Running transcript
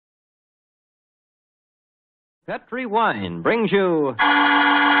Petri Wine brings you Basil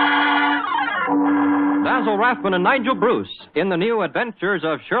Rathbone and Nigel Bruce in the new Adventures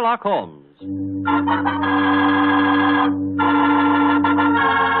of Sherlock Holmes.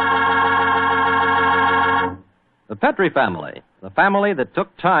 The Petri family, the family that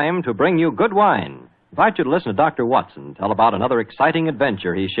took time to bring you good wine. I invite you to listen to Dr. Watson tell about another exciting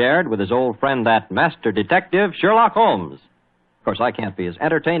adventure he shared with his old friend, that master detective, Sherlock Holmes. Of course, I can't be as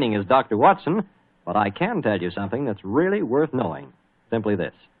entertaining as Dr. Watson, but I can tell you something that's really worth knowing. Simply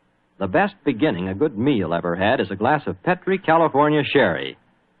this. The best beginning a good meal ever had is a glass of Petri California Sherry.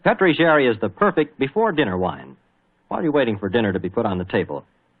 Petri Sherry is the perfect before-dinner wine. While you're waiting for dinner to be put on the table,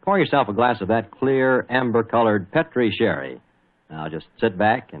 pour yourself a glass of that clear, amber-colored Petri Sherry. Now just sit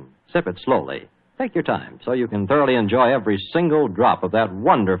back and sip it slowly. Take your time so you can thoroughly enjoy every single drop of that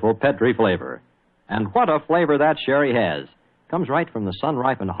wonderful Petri flavor. And what a flavor that sherry has. Comes right from the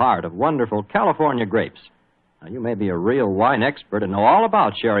sun-ripened heart of wonderful California grapes. Now, you may be a real wine expert and know all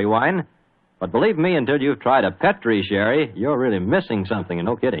about sherry wine, but believe me, until you've tried a Petri sherry, you're really missing something, and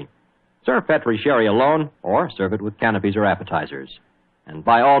no kidding. Serve Petri sherry alone, or serve it with canopies or appetizers. And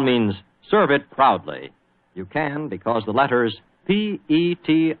by all means, serve it proudly. You can, because the letters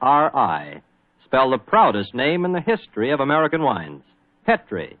P-E-T-R-I spell the proudest name in the history of American wines.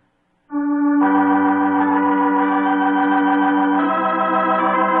 Petri.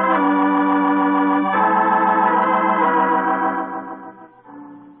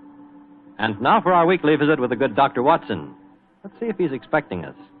 And now for our weekly visit with the good Dr. Watson. Let's see if he's expecting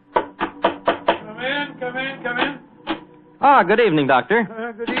us. Come in. Ah, good evening, Doctor.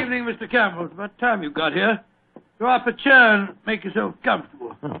 Good evening, Mr. Campbell. It's about time you got here. Draw up a chair and make yourself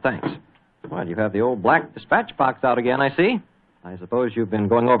comfortable. Oh, thanks. Well, you have the old black dispatch box out again, I see. I suppose you've been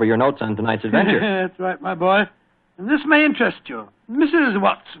going over your notes on tonight's adventure. That's right, my boy. And this may interest you. Mrs.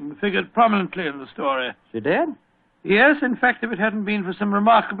 Watson figured prominently in the story. She did? Yes, in fact, if it hadn't been for some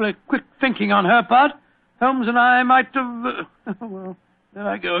remarkably quick thinking on her part, Holmes and I might have... well, there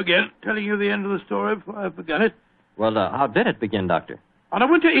I go again, telling you the end of the story before I forget it. Well, how did it begin, Doctor? On a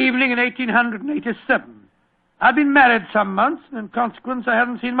winter evening in 1887. I'd been married some months, and in consequence, I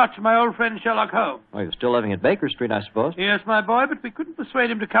hadn't seen much of my old friend Sherlock Holmes. Oh, you're still living at Baker Street, I suppose? Yes, my boy, but we couldn't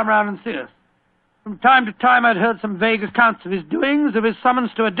persuade him to come round and see us. From time to time, I'd heard some vague accounts of his doings, of his summons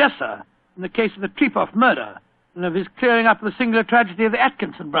to Odessa, in the case of the Trepoff murder, and of his clearing up the singular tragedy of the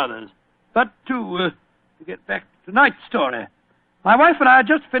Atkinson brothers. But to get back to tonight's story, my wife and I had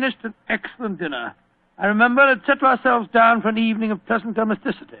just finished an excellent dinner. I remember had settled ourselves down for an evening of pleasant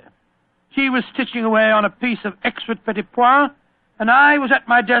domesticity. She was stitching away on a piece of extra petit point, and I was at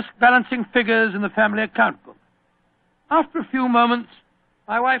my desk balancing figures in the family account book. After a few moments,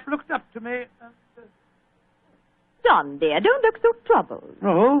 my wife looked up to me and said, John, dear, don't look so troubled.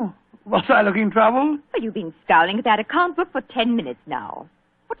 "Oh, was I looking troubled?" Well, you've been scowling at that account book for 10 minutes now.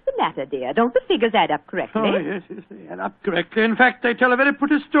 What's the matter, dear? Don't the figures add up correctly? Oh, yes, they add up correctly. In fact, they tell a very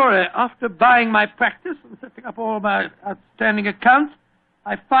pretty story. After buying my practice and setting up all my outstanding accounts,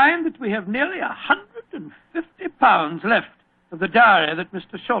 I find that we have nearly £150 left of the diary that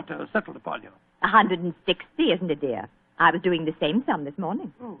Mr. Sholto settled upon you. 160, isn't it, dear? I was doing the same sum this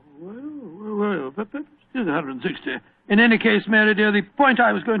morning. Oh, well, but it is 160. In any case, Mary, dear, the point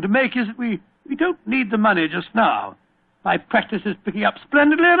I was going to make is that we don't need the money just now. My practice is picking up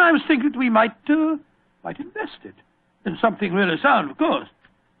splendidly, and I was thinking that we might invest it in something really sound, of course.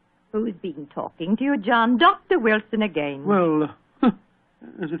 Who's been talking to you, John? Dr. Wilson again. Well,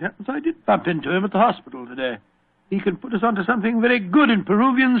 as it happens, I did bump into him at the hospital today. He can put us onto something very good in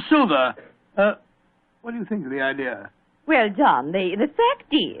Peruvian silver. What do you think of the idea? Well, John, the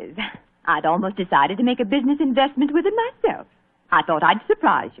fact is, I'd almost decided to make a business investment with it myself. I thought I'd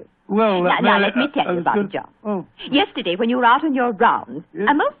surprise you. Well, now let me tell you about it, John. Oh. Yesterday, when you were out on your rounds, Yes?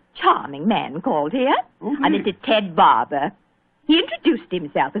 a most charming man called here, Oh, a dear. Mr. Ted Barber. He introduced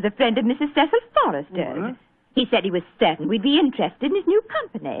himself as a friend of Mrs. Cecil Forrester's. Oh, huh? He said he was certain we'd be interested in his new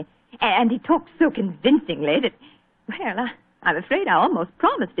company. And he talked so convincingly that, well, I'm afraid I almost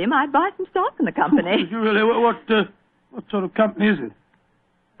promised him I'd buy some stock in the company. Did you really? What sort of company is it?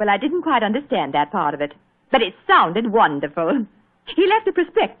 Well, I didn't quite understand that part of it, but it sounded wonderful. He left a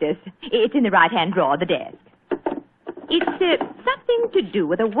prospectus. It's in the right-hand drawer of the desk. It's something to do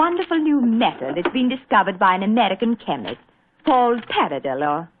with a wonderful new metal that's been discovered by an American chemist called Paradol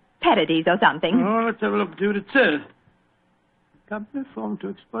or Paradis or something. Oh, let's have a look and see what it says. A company formed to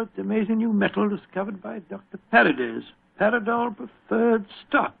exploit the amazing new metal discovered by Dr. Paradis. Paradol preferred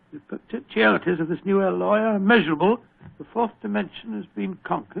stock. The potentialities of this new alloy are immeasurable. The fourth dimension has been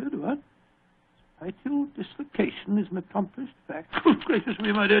conquered. What? Vital dislocation is an accomplished fact. Oh, gracious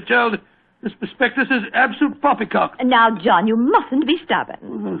me, my dear child. This prospectus is absolute poppycock. Now, John, you mustn't be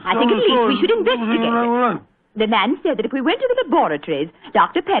stubborn. I think at least we should investigate it. The man said that if we went to the laboratories,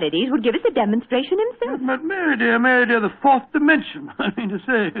 Dr. Paradis would give us a demonstration himself. But Mary dear, the fourth dimension. I mean to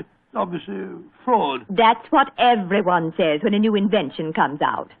say, it's obviously fraud. That's what everyone says when a new invention comes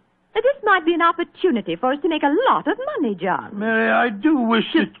out. But this might be an opportunity for us to make a lot of money, John. Mary, I do wish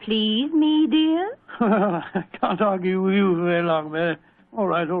to please me, dear. I can't argue with you for very long, Mary. All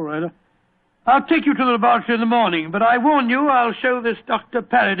right. I'll take you to the laboratory in the morning, but I warn you, I'll show this Dr.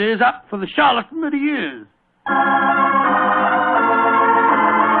 Paradis up for the charlatan that he is.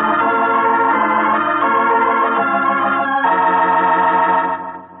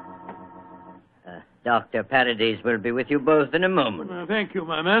 Dr. Paradis will be with you both in a moment. Thank you,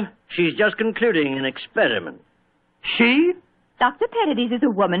 my man. She's just concluding an experiment. She? Dr. Paradis is a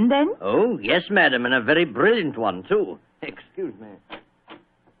woman, then? Oh, yes, madam, and a very brilliant one, too. Excuse me.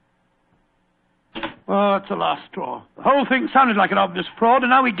 Oh, it's a last straw. The whole thing sounded like an obvious fraud, and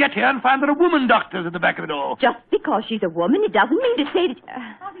now we get here and find that a woman doctor's at the back of it all. Just because she's a woman, it doesn't mean to say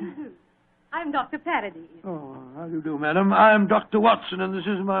that... How do you do? I'm Dr. Paradis. Oh, how do you do, madam? I'm Dr. Watson, and this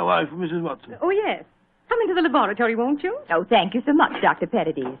is my wife, Mrs. Watson. Oh, yes. Come into the laboratory, won't you? Oh, thank you so much, Dr.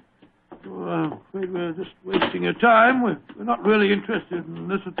 Paradis. Oh, I'm afraid we're just wasting your time. We're not really interested in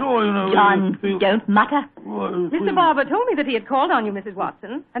this at all, you know. John, don't mutter. Mr. Barber told me that he had called on you, Mrs.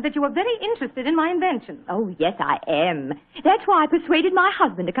 Watson, and that you were very interested in my invention. Oh, yes, I am. That's why I persuaded my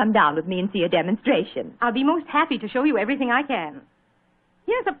husband to come down with me and see a demonstration. I'll be most happy to show you everything I can.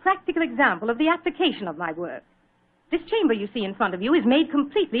 Here's a practical example of the application of my work. This chamber you see in front of you is made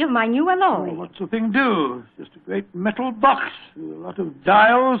completely of my new alloy. Oh, what's the thing do? It's just a great metal box with a lot of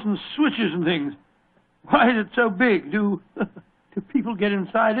dials and switches and things. Why is it so big? Do people get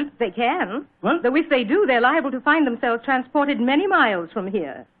inside it? They can. What? Though if they do, they're liable to find themselves transported many miles from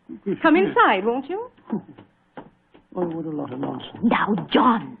here. Come inside, won't you? Oh, what a lot of nonsense. Now,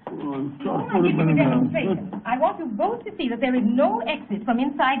 John. I give you the demonstration. I want you both to see that there is no exit from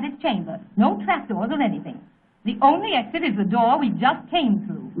inside this chamber. No trapdoors or anything. The only exit is the door we just came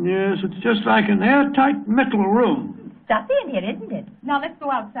through. Yes, it's just like an airtight metal room. Stuffy in here, isn't it? Now let's go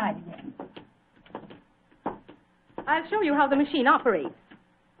outside again. I'll show you how the machine operates.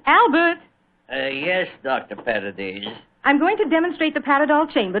 Albert! Yes, Dr. Paradis. I'm going to demonstrate the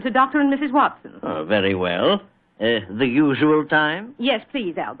Paradol chamber to Dr. and Mrs. Watson. Oh, very well. The usual time? Yes,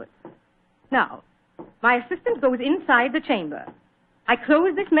 please, Albert. Now, my assistant goes inside the chamber. I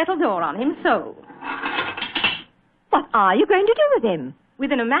close this metal door on him, so... What are you going to do with him?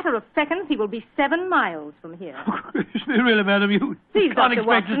 Within a matter of seconds, he will be 7 miles from here. Really, madam, you Please, can't Dr. expect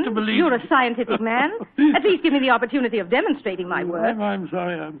Watson, us to believe you're a scientific man. At least give me the opportunity of demonstrating my work. I'm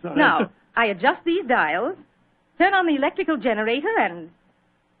sorry. Now, I adjust these dials, turn on the electrical generator, and...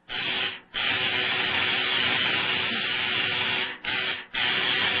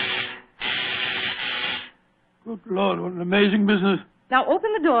 Good Lord, what an amazing business. Now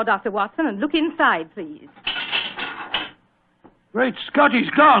open the door, Dr. Watson, and look inside, please. Great Scott, he's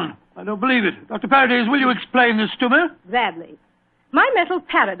gone. I don't believe it. Dr. Paradis, will you explain this to me? Gladly. My metal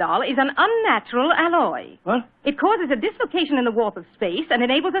Paradol is an unnatural alloy. What? It causes a dislocation in the warp of space and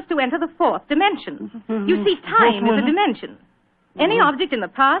enables us to enter the fourth dimension. You see, time is a dimension. Any object in the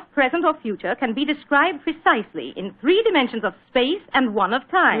past, present, or future can be described precisely in 3 dimensions of space and 1 of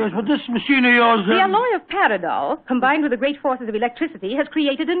time. Yes, but this machine of yours... The alloy of Paradol, combined with the great forces of electricity, has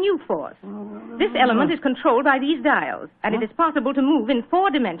created a new force. This element is controlled by these dials, and it is possible to move in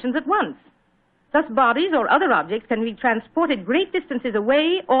 4 dimensions at once. Thus, bodies or other objects can be transported great distances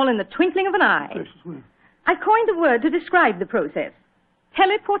away, all in the twinkling of an eye. I coined a word to describe the process.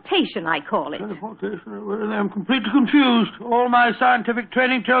 Teleportation, I call it. Teleportation? Well, I'm completely confused. All my scientific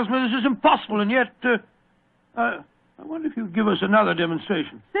training tells me this is impossible, and yet... I wonder if you'd give us another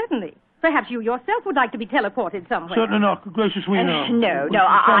demonstration. Certainly. Perhaps you yourself would like to be teleported somewhere. Certainly not. Gracious me, no. No,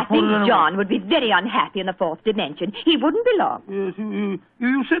 I think John would be very unhappy in the 4th dimension. He wouldn't belong. Yes,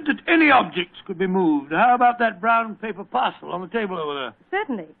 you said that any objects could be moved. How about that brown paper parcel on the table over there?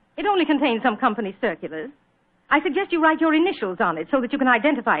 Certainly. It only contains some company circulars. I suggest you write your initials on it so that you can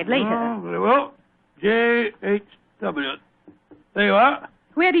identify it later. Oh, very well. J.H.W. There you are.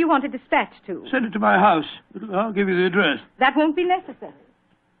 Where do you want it dispatched to? Send it to my house. I'll give you the address. That won't be necessary.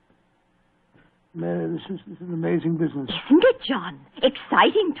 Mary, this is an amazing business. Isn't it, John?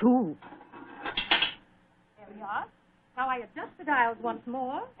 Exciting, too. There we are. Now I adjust the dials once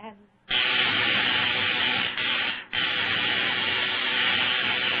more, and...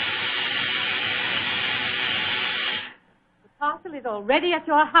 parcel is already at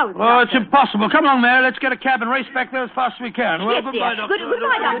your house. Oh, it's impossible. Come along, Mary. Let's get a cab and race back there as fast as we can. Well, Yes, goodbye, dear. Doctor.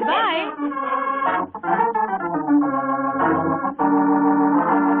 Goodbye, Doctor. Bye.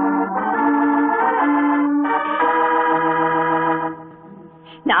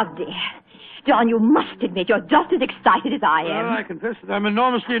 Now, dear, John, you must admit you're just as excited as I am. Well, I confess that I'm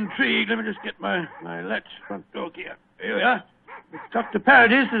enormously intrigued. Let me just get my latch front door key. Here we are. Dr.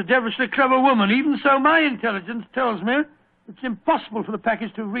 Paradis is a devilishly clever woman. Even so, my intelligence tells me it's impossible for the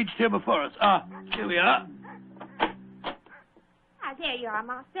package to have reached here before us. Ah, here we are. Ah, there you are,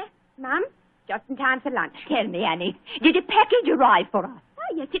 Master. Mum, just in time for lunch. Tell me, Annie, did a package arrive for us?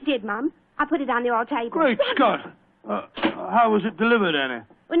 Oh, yes, it did, Mum. I put it on the old table. Great Scott. How was it delivered, Annie?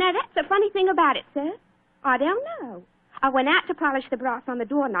 Well, now, that's the funny thing about it, sir. I don't know. I went out to polish the brass on the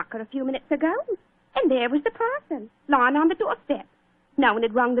door knocker a few minutes ago, and there was the parcel, lying on the doorstep. No one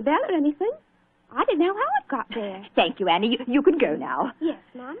had rung the bell or anything. I didn't know how it got there. Thank you, Annie. You can go now. Yes,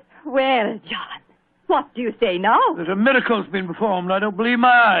 Mum. Well, John, what do you say now? There's a miracle's been performed. I don't believe my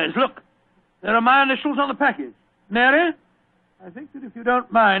eyes. Look, there are my initials on the package. Mary, I think that if you don't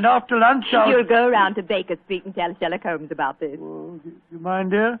mind, after lunch You'll go round to Baker Street and tell Sherlock Holmes about this. Oh, do you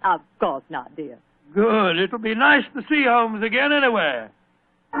mind, dear? Of course not, dear. Good. It'll be nice to see Holmes again anyway.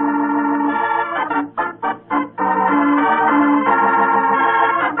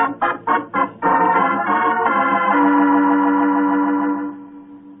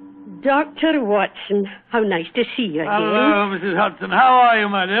 Dr. Watson, how nice to see you again. Hello, Mrs. Hudson. How are you,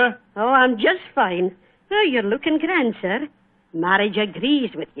 my dear? Oh, I'm just fine. Oh, you're looking grand, sir. Marriage agrees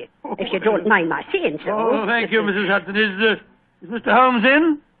with you, if you don't mind my saying so. Oh, thank you, Mrs. Hudson. Is Mr. Holmes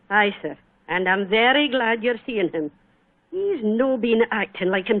in? Aye, sir. And I'm very glad you're seeing him. He's no been acting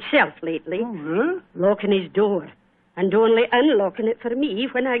like himself lately. Oh, really? Locking his door and only unlocking it for me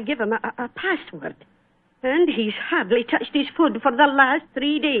when I give him a password. And he's hardly touched his food for the last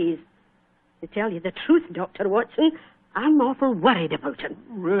 3 days. To tell you the truth, Dr. Watson, I'm awful worried about him.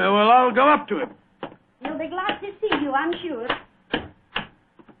 Really? Well, I'll go up to him. He'll be glad to see you, I'm sure.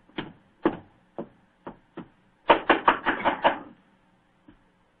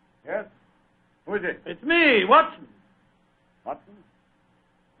 Yes? Who is it? It's me, Watson. Watson?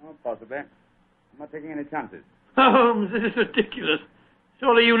 Oh, possibly. I'm not taking any chances. Holmes, this is ridiculous.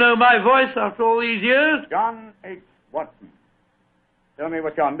 Surely you know my voice after all these years? John H. Watson. Tell me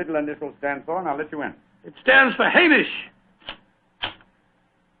what your middle initial stands for, and I'll let you in. It stands for Hamish.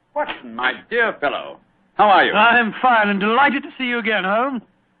 Watson, my dear fellow. How are you? I'm fine and delighted to see you again, Holmes.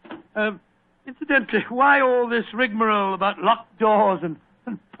 Incidentally, why all this rigmarole about locked doors and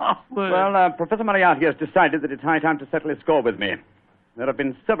passwords? Well, Professor Moriarty has decided that it's high time to settle a score with me. There have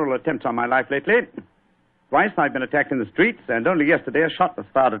been several attempts on my life lately. Twice I've been attacked in the streets, and only yesterday a shot was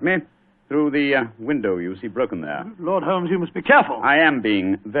fired at me through the window you see broken there. Lord Holmes, you must be careful. I am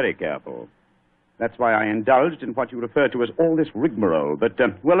being very careful. That's why I indulged in what you refer to as all this rigmarole. But,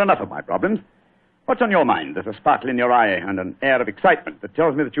 well, enough of my problems. What's on your mind? There's a sparkle in your eye and an air of excitement that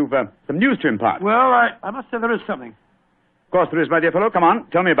tells me that you've some news to impart. Well, I must say there is something. Of course there is, my dear fellow. Come on,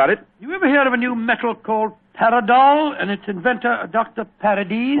 tell me about it. You ever hear of a new metal called Paradol and its inventor, Dr.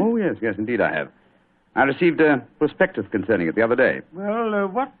 Paradis? Oh, yes, indeed I have. I received a prospectus concerning it the other day. Well,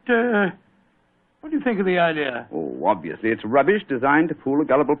 what do you think of the idea? Oh, obviously it's rubbish designed to fool a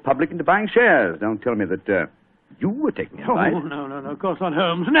gullible public into buying shares. Don't tell me that you were taking advice. Oh, no, of course not,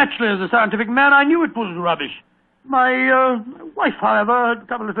 Holmes. Naturally, as a scientific man, I knew it was rubbish. My wife, however, had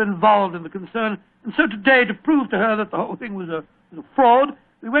become a little involved in the concern, and so today, to prove to her that the whole thing was a fraud,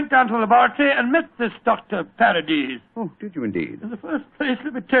 we went down to the laboratory and met this Dr. Paradis. Oh, did you indeed? In the first place,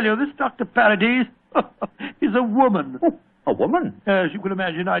 let me tell you, this Dr. Paradis is a woman. Oh, a woman? As you can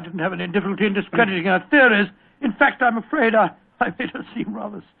imagine, I didn't have any difficulty in discrediting her theories. In fact, I'm afraid I made her seem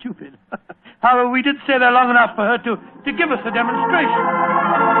rather stupid. However, we did stay there long enough for her to give us a demonstration.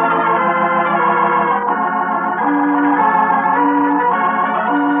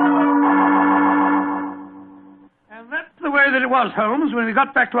 The way that it was, Holmes. When we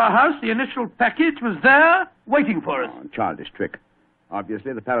got back to our house, the initial package was there, waiting for us. Oh, childish trick.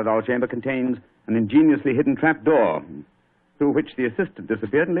 Obviously, the Paradol chamber contains an ingeniously hidden trap door, through which the assistant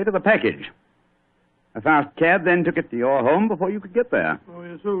disappeared and later the package. A fast cab then took it to your home before you could get there. Oh,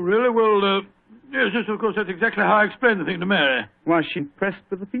 yes, oh, really? Well, yes, of course, that's exactly how I explained the thing to Mary. Was she impressed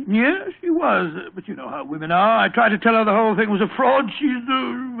with the feat? Yes, she was. But you know how women are. I tried to tell her the whole thing was a fraud. She's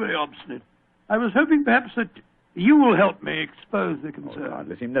very obstinate. I was hoping perhaps that you will help me expose the concern. Oh,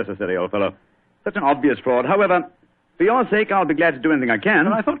 hardly seemed necessary, old fellow. Such an obvious fraud. However, for your sake, I'll be glad to do anything I can.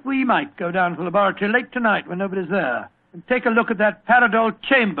 Well, I thought we might go down to the laboratory late tonight when nobody's there and take a look at that Paradol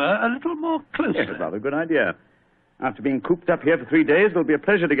chamber a little more closely. Yes, rather a good idea. After being cooped up here for 3 days, it'll be a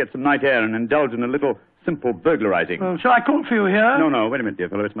pleasure to get some night air and indulge in a little simple burglarizing. Well, shall I call for you here? No, wait a minute, dear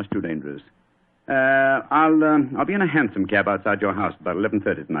fellow. It's much too dangerous. I'll be in a hansom cab outside your house about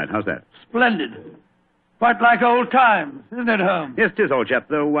 11:30 tonight. How's that? Splendid. Quite like old times, isn't it, Holmes? Yes, 'tis, old chap,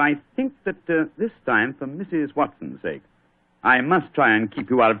 though I think that this time, for Mrs. Watson's sake, I must try and keep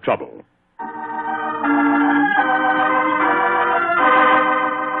you out of trouble.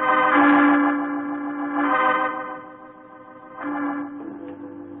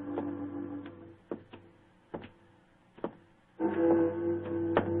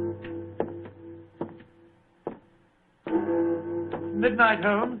 Midnight,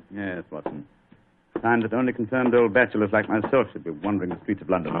 Holmes. Yes, Watson. Time that only concerned old bachelors like myself should be wandering the streets of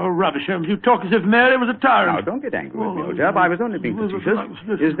London. Oh, rubbish, Holmes. You talk as if Mary was a tyrant. Now, don't get angry with me, old chap. I was only being facetious.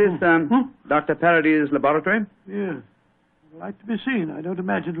 Is this, Dr. Paradol's laboratory? Yes. I'd like to be seen. I don't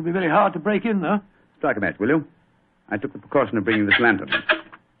imagine it'll be very hard to break in, though. Strike a match, will you? I took the precaution of bringing this lantern.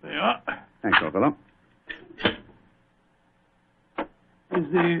 There you are. Thanks, old fellow. Is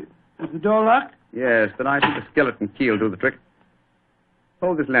the door locked? Yes, but I think the skeleton key will do the trick.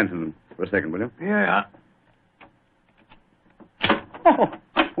 Hold this lantern for a second, will you? Yeah. Oh,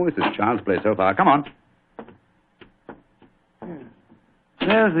 this is child's play so far. Come on. Yes.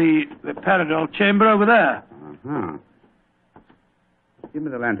 There's the Paradol chamber over there. Uh-huh. Give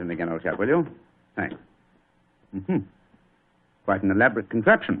me the lantern again, old chap, will you? Thanks. Mm-hmm. Quite an elaborate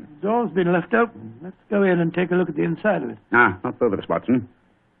contraption. The door's been left open. Let's go in and take a look at the inside of it. Not both of us, Watson.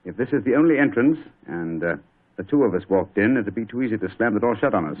 If this is the only entrance, and the two of us walked in, it'd be too easy to slam the door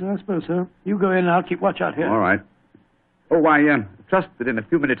shut on us. I suppose so. You go in and I'll keep watch out here. All right. Oh, I trust that in a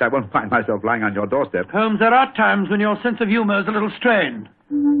few minutes I won't find myself lying on your doorstep. Holmes, there are times when your sense of humor is a little strained.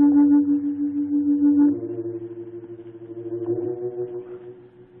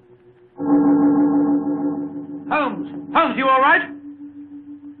 Holmes, you all right?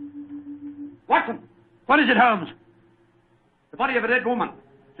 Watson! What is it, Holmes? The body of a dead woman.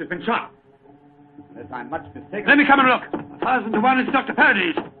 She's been shot. Unless I'm much mistaken. Let me come and look. 1,000 to 1 it's Dr.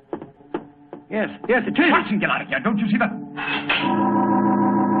 Paradis. Yes, it is. Watson, get out of here. Don't you see that?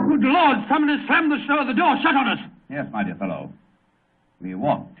 Good Lord, someone has slammed the door shut on us. Yes, my dear fellow. We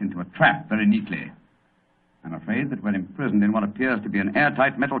walked into a trap very neatly. I'm afraid that we're imprisoned in what appears to be an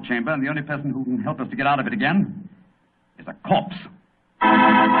airtight metal chamber, and the only person who can help us to get out of it again is a corpse.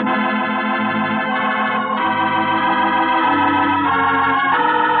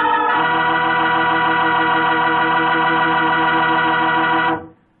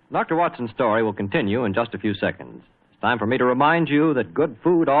 Dr. Watson's story will continue in just a few seconds. It's time for me to remind you that good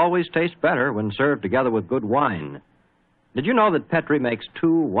food always tastes better when served together with good wine. Did you know that Petri makes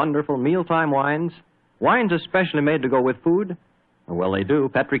 2 wonderful mealtime wines? Wines especially made to go with food? Well, they do.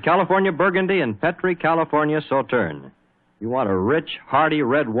 Petri California Burgundy and Petri California Sauterne. You want a rich, hearty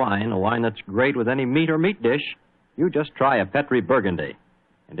red wine, a wine that's great with any meat or meat dish, you just try a Petri Burgundy.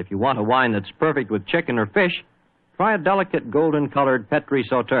 And if you want a wine that's perfect with chicken or fish, try a delicate golden-colored Petri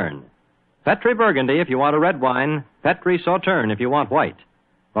Sauterne. Petri Burgundy if you want a red wine, Petri Sauterne if you want white.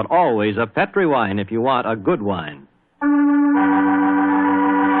 But always a Petri wine if you want a good wine.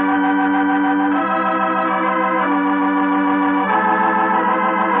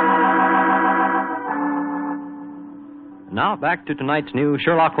 Now back to tonight's new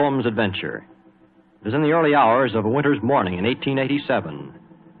Sherlock Holmes adventure. It was in the early hours of a winter's morning in 1887.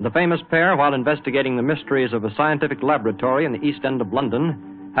 The famous pair, while investigating the mysteries of a scientific laboratory in the East End of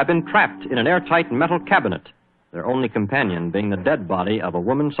London, have been trapped in an airtight metal cabinet, their only companion being the dead body of a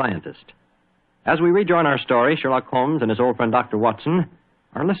woman scientist. As we rejoin our story, Sherlock Holmes and his old friend Dr. Watson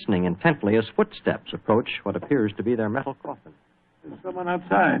are listening intently as footsteps approach what appears to be their metal coffin. There's someone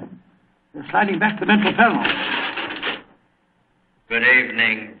outside. They're sliding back the metal panel. Good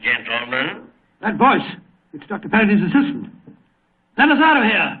evening, gentlemen. That voice, it's Dr. Paradis' assistant. Let us out of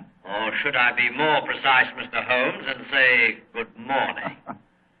here. Or should I be more precise, Mr. Holmes, and say good morning?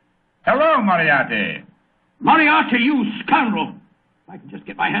 Hello, Moriarty. Moriarty, you scoundrel. If I can just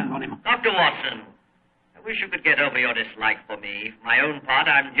get my hands on him. Dr. Watson, I wish you could get over your dislike for me. For my own part,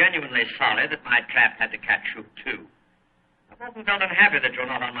 I'm genuinely sorry that my trap had to catch you, too. I've often felt unhappy that you're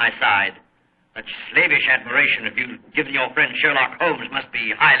not on my side. Such slavish admiration of you given your friend Sherlock Holmes must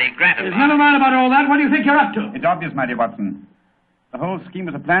be highly gratifying. There's never mind about all that. What do you think you're up to? It's obvious, my dear Watson. The whole scheme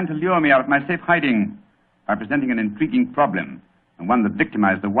was a plan to lure me out of my safe hiding by presenting an intriguing problem, and one that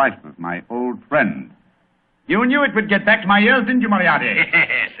victimized the wife of my old friend. You knew it would get back to my ears, didn't you, Moriarty?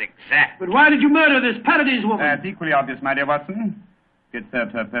 Yes, exactly. But why did you murder this Paradis woman? That's equally obvious, my dear Watson. It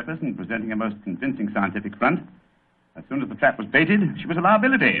served her purpose in presenting a most convincing scientific front. As soon as the trap was baited, she was a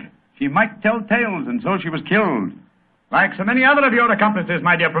liability. She might tell tales, and so she was killed. Like so many other of your accomplices,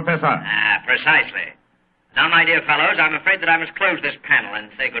 my dear Professor. Ah, precisely. Now, my dear fellows, I'm afraid that I must close this panel and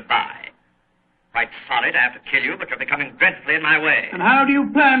say goodbye. Quite sorry to have to kill you, but you're becoming dreadfully in my way. And how do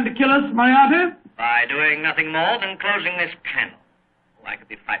you plan to kill us, Moriarty? By doing nothing more than closing this panel. Oh, I could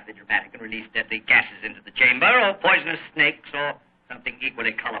be frightfully dramatic and release deadly gases into the chamber, or poisonous snakes, or something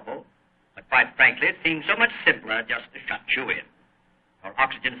equally colorful. But quite frankly, it seems so much simpler just to shut you in. Your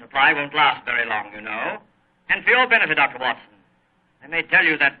oxygen supply won't last very long, you know. And for your benefit, Dr. Watson, I may tell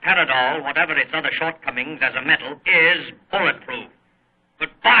you that Paradol, whatever its other shortcomings as a metal, is bulletproof.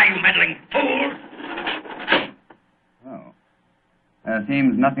 Goodbye, you meddling fool! Oh. There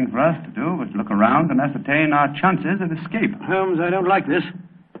seems nothing for us to do but look around and ascertain our chances of escape. Holmes, I don't like this.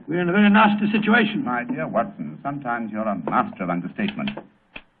 We're in a very nasty situation. My dear Watson, sometimes you're a master of understatement.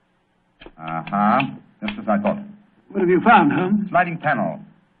 Aha, just as I thought. What have you found, Holmes? Sliding panel,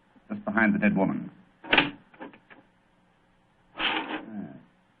 just behind the dead woman.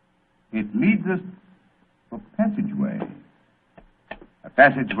 It leads us to a passageway. A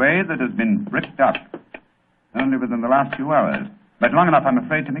passageway that has been bricked up only within the last few hours. But long enough, I'm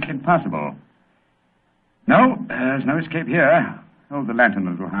afraid, to make it impossible. No, there's no escape here. Hold the lantern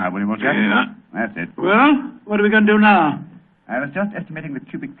a little higher, will you, Walter? Yeah. That's it. Well, what are we going to do now? I was just estimating the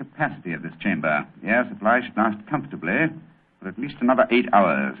cubic capacity of this chamber. The air supply should last comfortably for at least another 8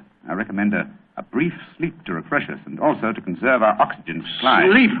 hours. I recommend a brief sleep to refresh us and also to conserve our oxygen supply.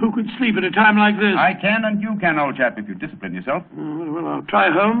 Sleep? Who could sleep at a time like this? I can and you can, old chap, if you discipline yourself. Well, I'll try,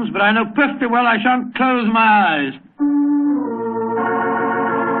 Holmes, but I know perfectly well I shan't close my eyes.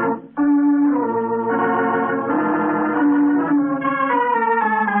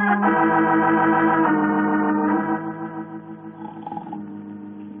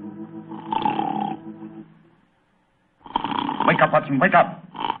 Wake up, Watson, wake up.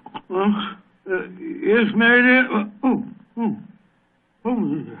 Yes, Mary dear.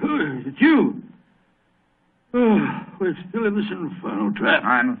 Is it you? Oh, we're still in this infernal trap.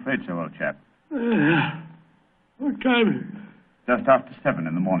 I'm afraid so, old chap. What time is it? Just after 7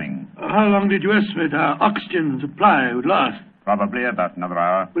 in the morning. How long did you estimate our oxygen supply would last? Probably about another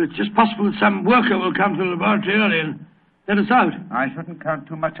hour. Well, it's just possible that some worker will come to the laboratory early and let us out. I shouldn't count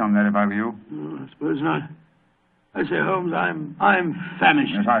too much on that if I were you. I suppose not. I say, Holmes, I'm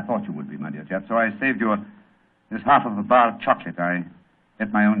famished. Yes, I thought you would be, my dear chap, so I saved you this half of a bar of chocolate. I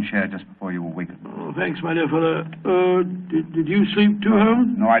ate my own share just before you awakened. Oh, thanks, my dear fellow. Did you sleep too,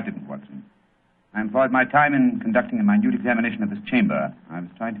 Holmes? No, I didn't, Watson. I employed my time in conducting a minute examination of this chamber. I was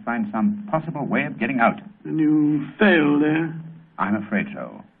trying to find some possible way of getting out. And you failed there? I'm afraid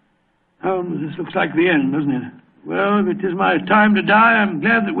so. Holmes, this looks like the end, doesn't it? Well, if it is my time to die, I'm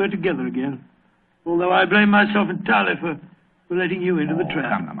glad that we're together again. Although I blame myself entirely for letting you into the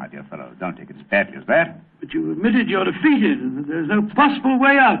trap. Come now, my dear fellow. Don't take it as badly as that. But you admitted you're defeated and that there's no possible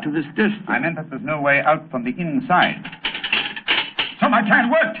way out of this destiny. I meant that there's no way out from the inside. So my plan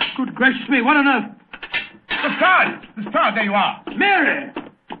worked. Good gracious me, what on earth? The stars, there you are. Mary!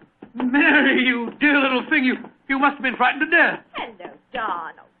 Mary, you dear little thing, you must have been frightened to death. Hello,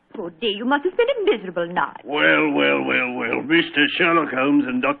 Don. Poor dear, you must have spent a miserable night. Well. Mr. Sherlock Holmes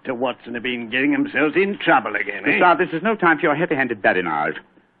and Dr. Watson have been getting themselves in trouble again, eh? Sir, this is no time for your heavy-handed badinage.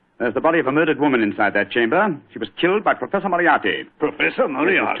 There's the body of a murdered woman inside that chamber. She was killed by Professor Moriarty. Professor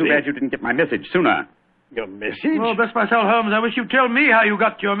Moriarty? It's too bad you didn't get my message sooner. Your message? Oh, bless my soul, Holmes, I wish you'd tell me how you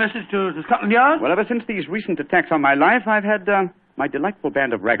got your message to Scotland Yard. Well, ever since these recent attacks on my life, I've had my delightful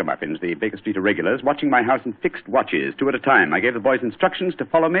band of ragamuffins, the Baker Street Irregulars, watching my house in fixed watches, 2 at a time. I gave the boys instructions to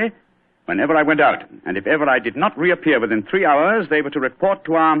follow me whenever I went out. And if ever I did not reappear within 3 hours, they were to report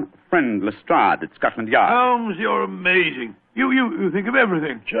to our friend Lestrade at Scotland Yard. Holmes, you're amazing. You think of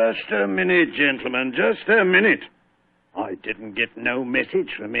everything. Just a minute, gentlemen, just a minute. I didn't get no message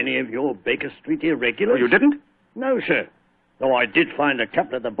from any of your Baker Street irregulars. Oh, you didn't? No, sir. Though I did find a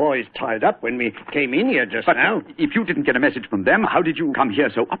couple of the boys tied up when we came in here just now. If you didn't get a message from them, how did you come here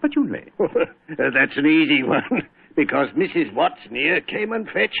so opportunely? That's an easy one. Because Mrs. Watson here came and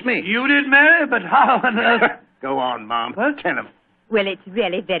fetched me. You did, Mary? But how on earth? Go on, Mom. Tell him. Well, it's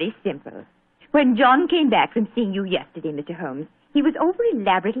really very simple. When John came back from seeing you yesterday, Mr. Holmes, he was over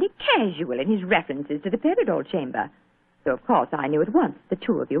elaborately casual in his references to the Paradol chamber. So, of course, I knew at once the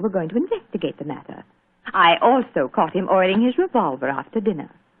two of you were going to investigate the matter. I also caught him oiling his revolver after dinner.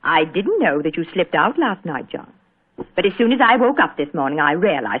 I didn't know that you slipped out last night, John. But as soon as I woke up this morning, I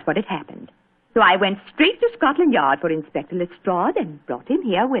realized what had happened. So I went straight to Scotland Yard for Inspector Lestrade and brought him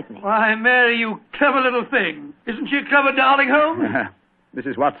here with me. Why, Mary, you clever little thing. Isn't she a clever darling, Holmes?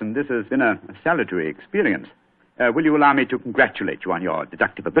 Mrs. Watson, this has been a salutary experience. Will you allow me to congratulate you on your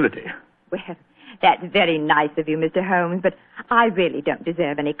deductive ability? Well, That's very nice of you, Mr. Holmes, but I really don't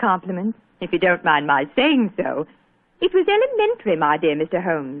deserve any compliments, if you don't mind my saying so. It was elementary, my dear Mr.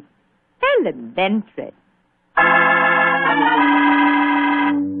 Holmes. Elementary.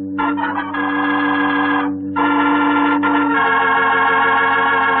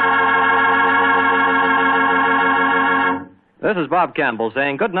 This is Bob Campbell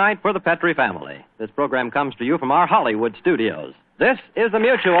saying good night for the Petrie family. This program comes to you from our Hollywood studios. This is the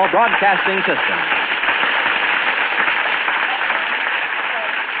Mutual Broadcasting System.